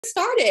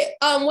started,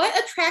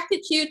 what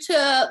attracted you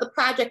to the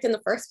project in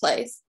the first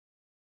place?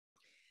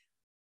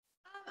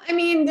 I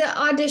mean, the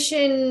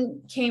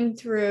audition came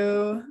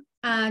through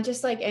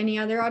just like any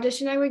other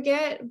audition I would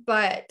get.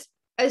 But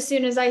as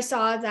soon as I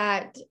saw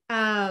that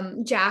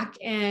Jack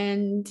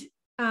and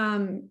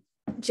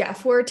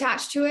Jeff were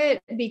attached to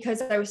it,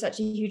 because I was such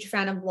a huge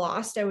fan of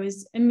Lost, I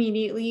was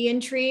immediately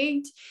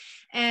intrigued.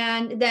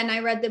 And then I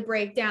read the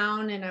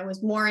breakdown and I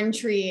was more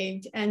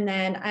intrigued. And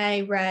then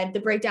I read the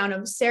breakdown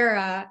of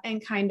Sara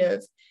and kind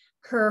of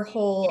her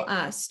whole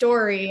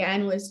story,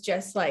 and was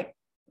just like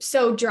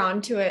so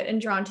drawn to it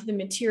and drawn to the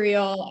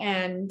material.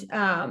 And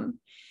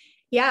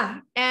yeah.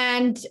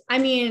 And I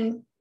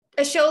mean,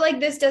 a show like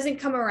this doesn't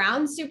come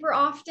around super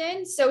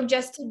often. So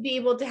just to be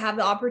able to have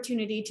the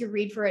opportunity to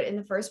read for it in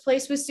the first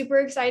place was super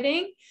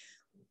exciting.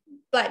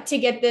 But to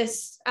get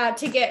this,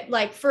 to get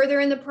like further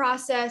in the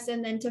process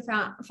and then to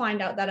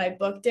find out that I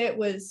booked it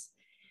was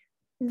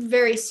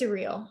very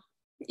surreal.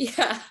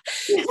 Yeah.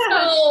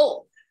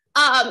 So,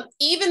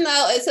 even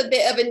though it's a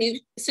bit of a new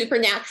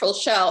supernatural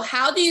show,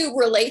 how do you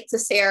relate to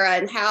Sara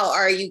and how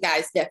are you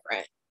guys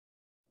different?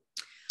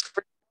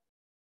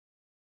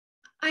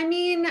 I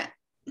mean,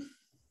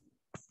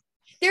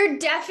 there are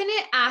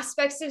definite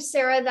aspects of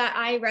Sara that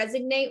I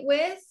resonate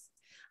with.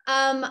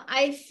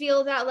 I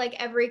feel that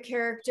like every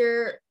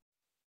character,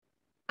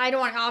 I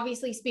don't want to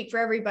obviously speak for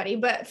everybody,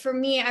 but for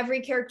me,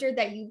 every character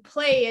that you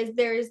play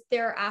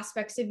there are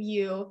aspects of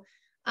you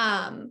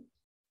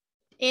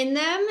in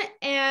them.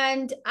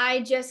 And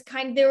I just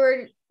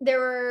there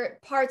were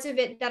parts of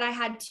it that I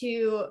had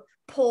to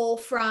pull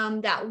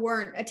from that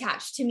weren't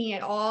attached to me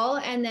at all.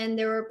 And then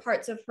there were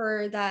parts of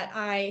her that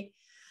I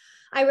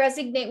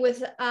resonate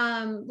with,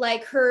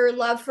 like her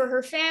love for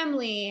her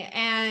family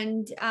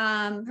and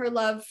her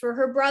love for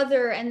her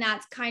brother. And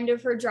that's kind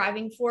of her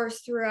driving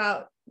force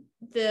throughout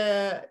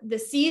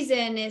the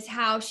season, is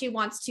how she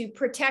wants to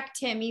protect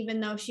him, even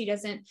though she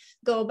doesn't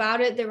go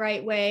about it the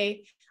right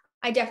way.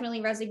 I definitely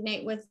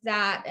resonate with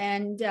that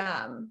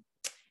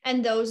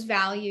and those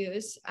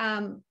values.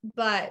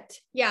 But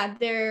yeah,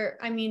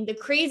 the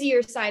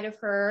crazier side of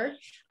her,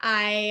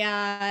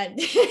 I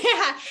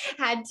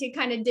had to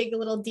kind of dig a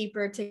little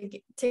deeper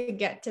to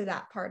get to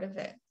that part of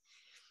it.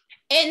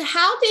 And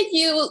how did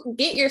you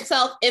get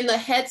yourself in the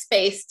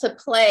headspace to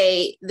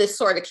play this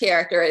sort of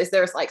character? Is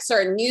there like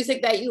certain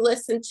music that you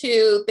listen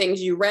to,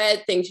 things you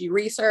read, things you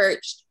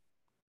researched?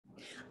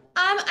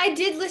 I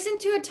did listen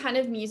to a ton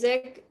of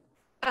music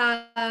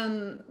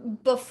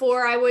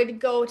before I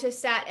would go to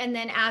set, and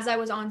then as I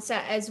was on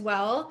set as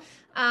well.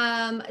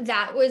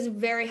 That was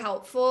very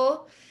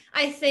helpful.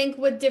 I think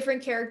with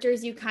different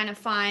characters, you kind of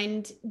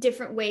find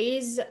different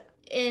ways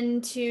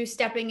into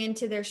stepping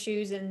into their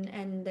shoes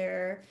and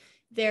their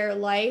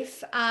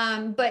life.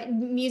 But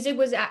music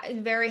was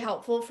very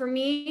helpful for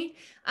me.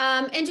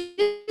 And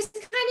just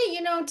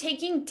kind of,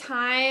 taking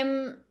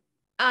time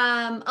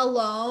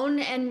alone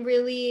and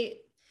really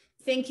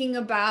thinking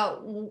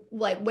about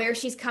like where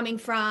she's coming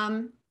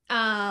from,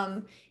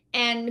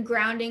 and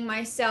grounding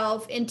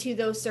myself into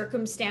those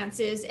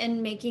circumstances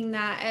and making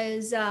that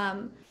as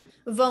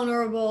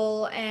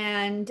vulnerable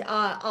and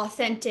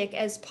authentic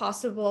as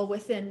possible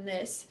within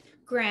this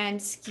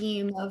grand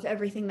scheme of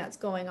everything that's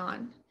going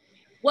on.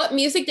 What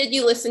music did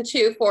you listen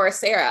to for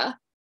Sara?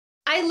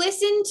 I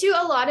listened to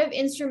a lot of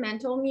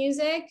instrumental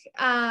music.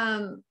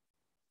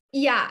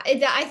 Yeah,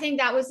 I think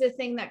that was the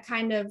thing that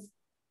kind of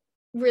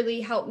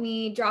really helped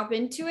me drop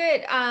into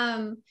it.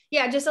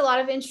 Yeah, just a lot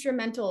of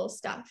instrumental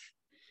stuff.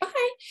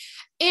 Okay.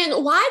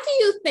 And why do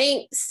you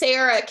think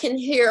Sara can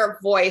hear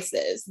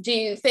voices? Do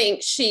you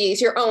think she's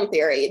your own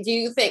theory? Do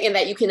you think, and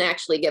that you can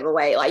actually give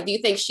away, like, do you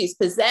think she's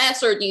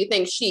possessed or do you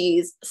think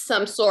she's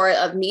some sort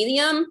of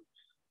medium?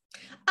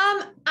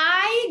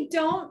 I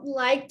don't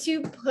like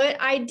to put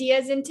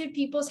ideas into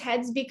people's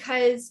heads,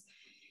 because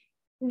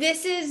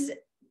this is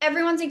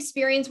everyone's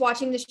experience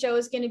watching the show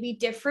is going to be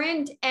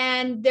different,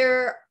 and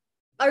there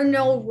are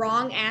no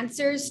wrong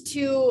answers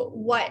to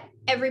what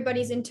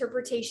everybody's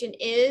interpretation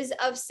is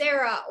of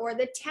Sara or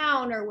the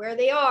town or where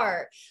they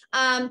are.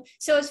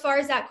 So as far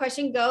as that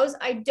question goes,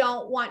 I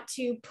don't want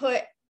to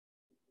put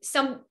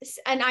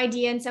an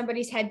idea in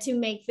somebody's head to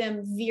make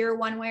them veer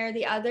one way or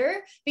the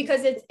other,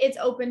 because it's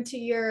open to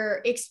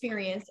your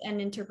experience and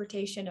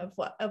interpretation of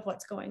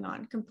what's going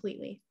on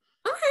completely.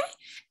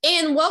 Okay.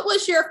 And what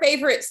was your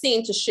favorite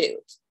scene to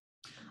shoot?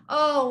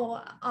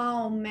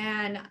 Oh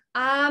man.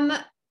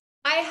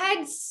 I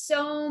had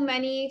so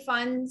many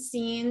fun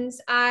scenes.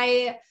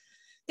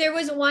 There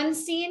was one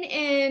scene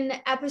in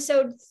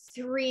episode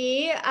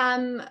 3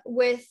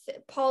 with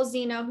Paul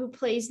Zeno, who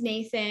plays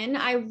Nathan.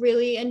 I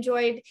really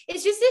enjoyed.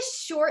 It's just this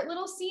short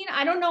little scene.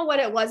 I don't know what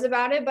it was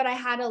about it, but I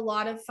had a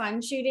lot of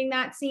fun shooting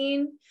that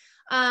scene.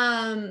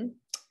 But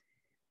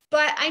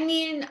I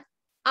mean,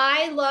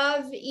 I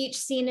love each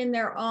scene in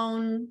their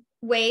own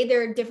way.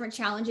 There are different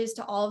challenges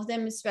to all of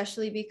them,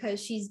 especially because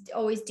she's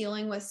always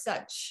dealing with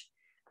such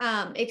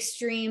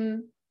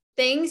extreme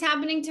things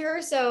happening to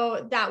her.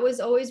 So that was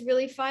always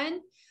really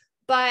fun.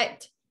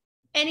 But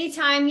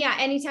Anytime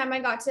I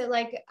got to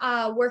like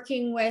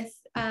working with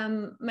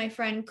my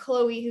friend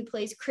Chloe, who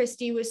plays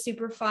Christy, was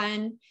super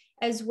fun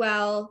as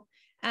well.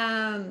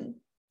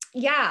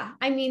 Yeah,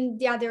 I mean,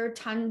 yeah, there were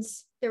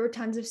tons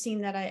of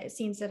scenes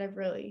that I've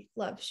really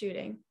loved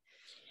shooting.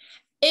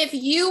 If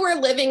you were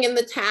living in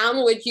the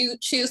town, would you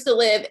choose to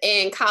live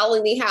in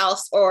Colony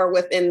House or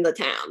within the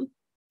town?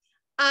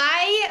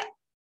 I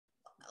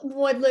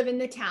would live in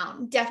the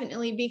town,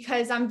 definitely,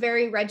 because I'm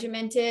very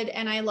regimented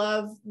and I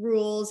love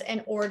rules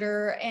and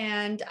order.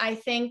 And I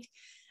think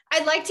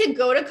I'd like to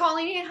go to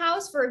Colony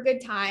House for a good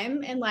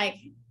time and like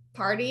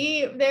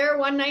party there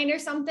one night or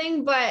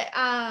something. But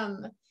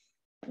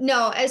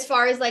no, as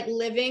far as like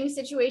living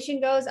situation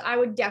goes, I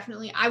wouldn't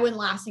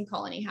last in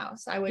Colony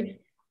House. I would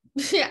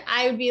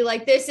be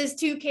like, this is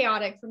too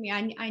chaotic for me.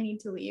 I need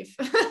to leave.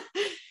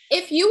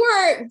 If you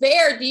were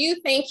there, do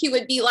you think you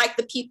would be like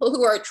the people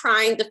who are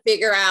trying to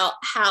figure out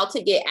how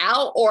to get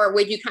out, or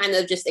would you kind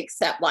of just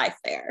accept life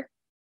there?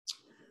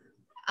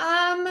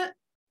 I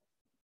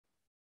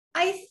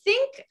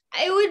think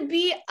it would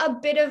be a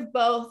bit of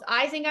both.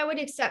 I think I would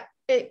accept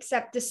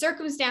the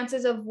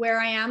circumstances of where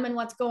I am and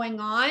what's going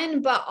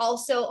on, but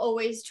also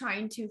always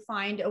trying to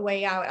find a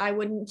way out. I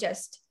wouldn't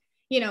just,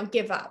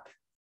 give up.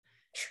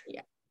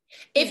 Yeah.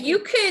 If you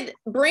could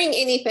bring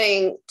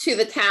anything to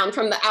the town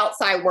from the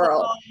outside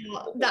world,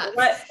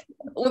 what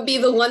would be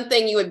the one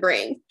thing you would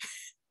bring?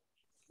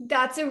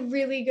 That's a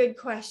really good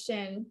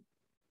question.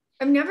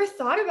 I've never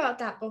thought about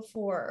that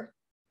before.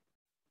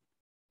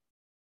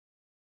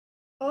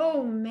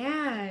 Oh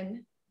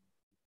man.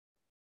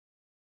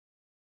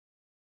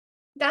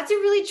 That's a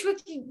really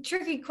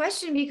tricky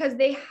question because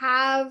they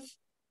have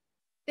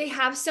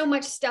so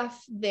much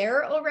stuff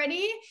there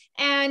already.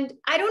 And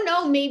I don't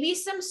know, maybe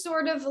some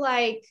sort of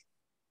like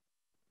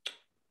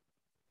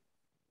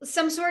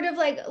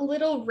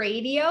little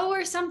radio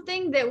or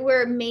something that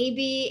where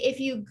maybe if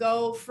you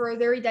go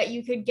further that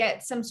you could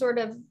get some sort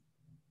of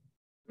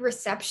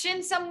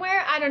reception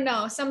somewhere. I don't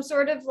know, some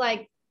sort of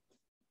like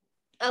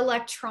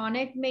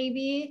electronic,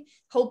 maybe,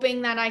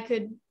 hoping that I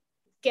could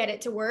get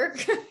it to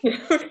work.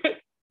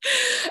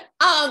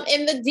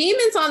 And the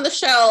demons on the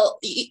show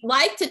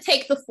like to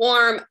take the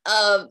form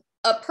of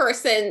a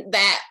person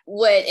that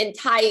would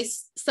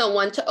entice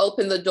someone to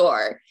open the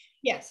door.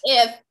 Yes.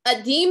 If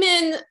a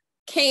demon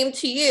came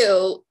to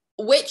you,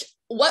 what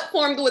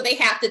form would they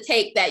have to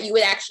take that you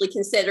would actually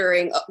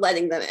considering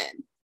letting them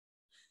in?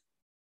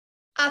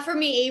 For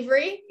me,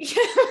 Avery.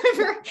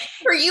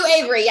 For you,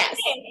 Avery, yes.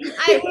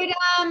 I think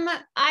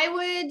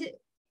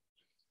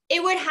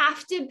it would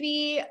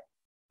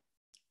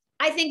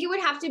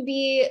have to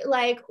be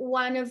like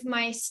one of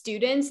my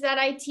students that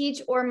I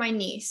teach or my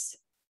niece.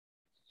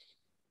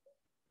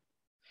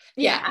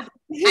 Yeah.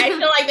 I feel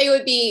like they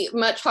would be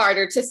much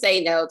harder to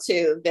say no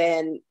to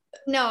than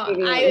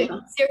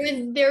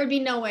there would be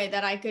no way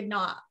that I could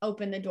not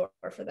open the door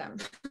for them.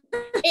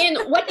 And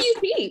what do you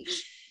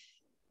teach?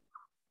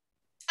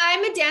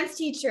 I'm a dance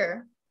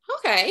teacher.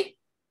 Okay.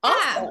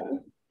 Awesome.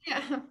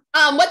 Yeah.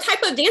 What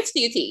type of dance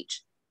do you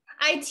teach?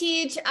 I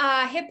teach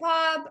hip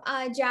hop,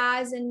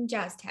 jazz, and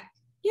jazz tech.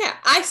 Yeah,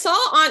 I saw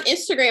on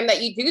Instagram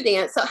that you do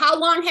dance. So how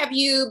long have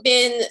you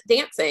been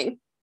dancing?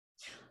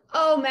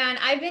 Oh man,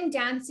 I've been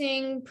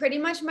dancing pretty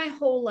much my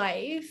whole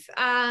life.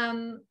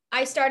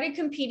 I started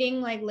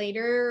competing like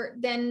later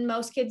than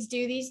most kids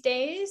do these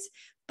days,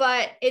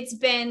 but it's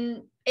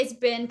been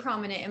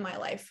prominent in my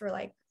life for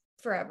like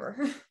forever.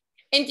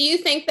 And do you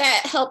think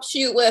that helps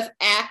you with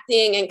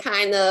acting and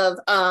kind of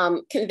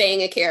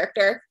conveying a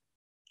character?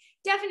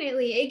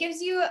 Definitely. It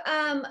gives you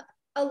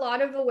a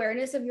lot of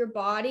awareness of your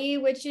body,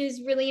 which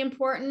is really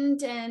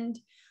important. And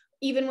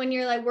even when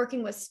you're like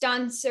working with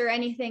stunts or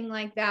anything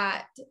like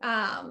that,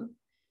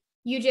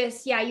 you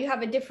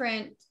have a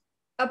different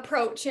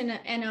approach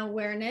and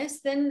awareness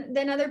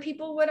than other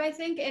people would, I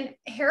think. And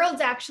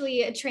Harold's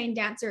actually a trained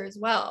dancer as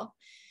well.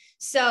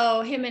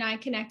 So him and I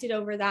connected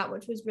over that,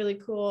 which was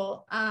really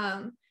cool.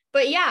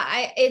 But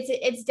yeah,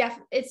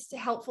 it's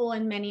helpful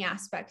in many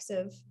aspects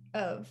of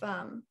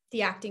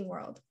the acting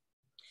world.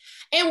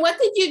 And what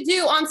did you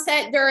do on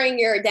set during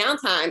your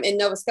downtime in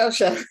Nova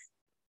Scotia?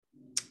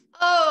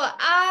 Oh,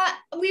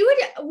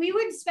 we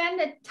would spend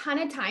a ton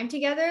of time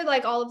together,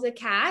 like all of the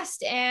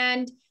cast,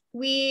 and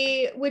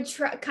we would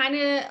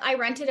I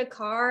rented a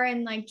car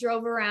and like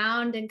drove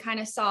around and kind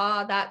of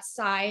saw that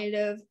side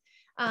of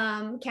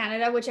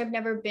Canada, which I've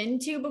never been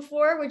to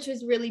before, which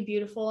was really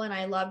beautiful and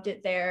I loved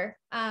it there.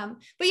 But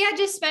yeah,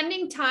 just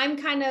spending time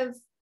kind of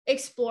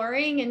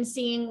exploring and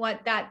seeing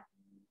what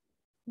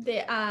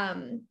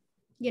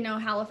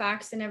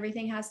Halifax and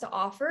everything has to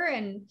offer,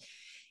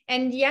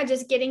 and yeah,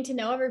 just getting to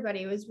know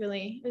everybody was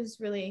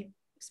really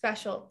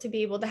special to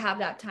be able to have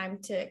that time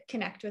to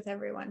connect with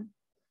everyone.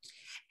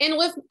 And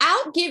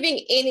without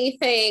giving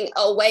anything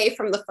away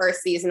from the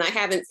first season, I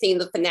haven't seen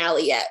the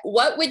finale yet.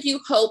 What would you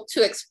hope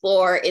to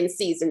explore in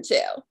season 2?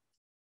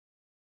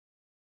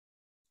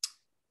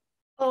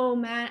 Oh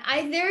man,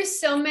 there's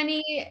so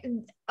many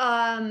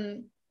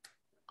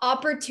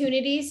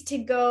opportunities to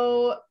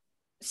go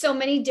so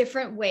many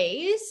different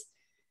ways.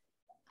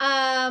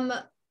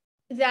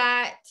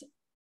 That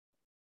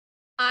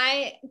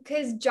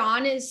because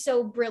John is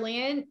so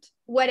brilliant,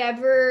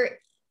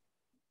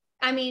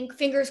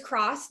 fingers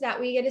crossed that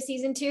we get a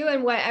season 2,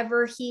 and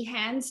whatever he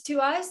hands to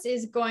us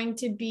is going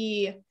to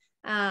be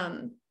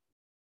fun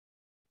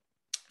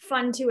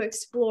to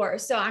explore.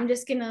 So I'm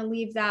just going to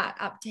leave that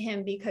up to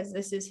him, because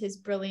this is his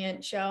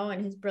brilliant show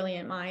and his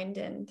brilliant mind.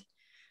 And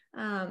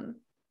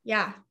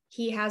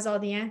he has all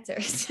the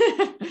answers.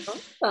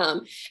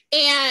 Awesome.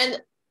 And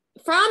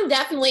From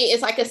definitely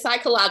is like a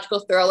psychological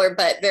thriller,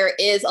 but there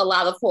is a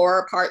lot of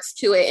horror parts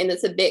to it, and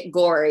it's a bit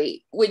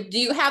gory. Do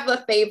you have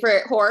a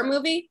favorite horror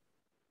movie?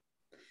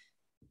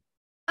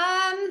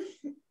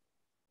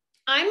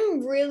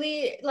 I'm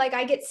really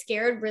I get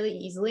scared really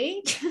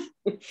easily.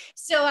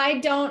 So I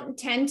don't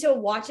tend to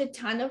watch a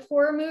ton of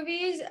horror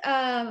movies.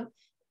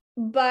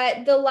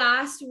 But the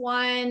last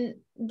one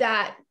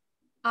that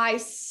I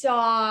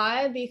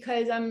saw,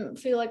 because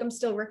feel like I'm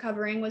still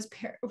recovering, was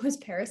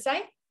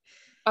Parasite.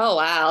 Oh,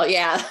 wow.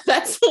 Yeah,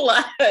 that's a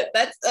lot.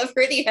 That's a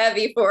pretty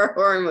heavy for a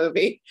horror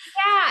movie.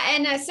 Yeah.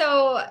 And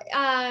so,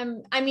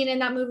 and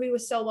that movie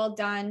was so well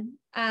done.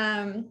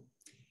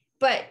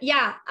 But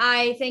yeah,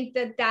 I think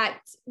that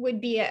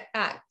would be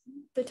at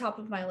the top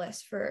of my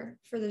list for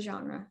the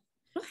genre.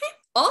 Okay.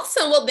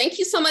 Awesome. Well, thank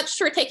you so much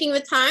for taking the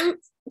time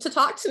to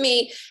talk to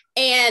me,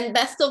 and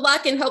best of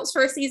luck and hopes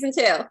for season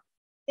 2.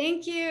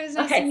 Thank you. It was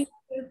nice to meet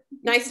you.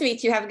 Nice to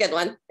meet you. Have a good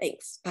one.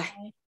 Thanks. Bye.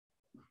 Bye.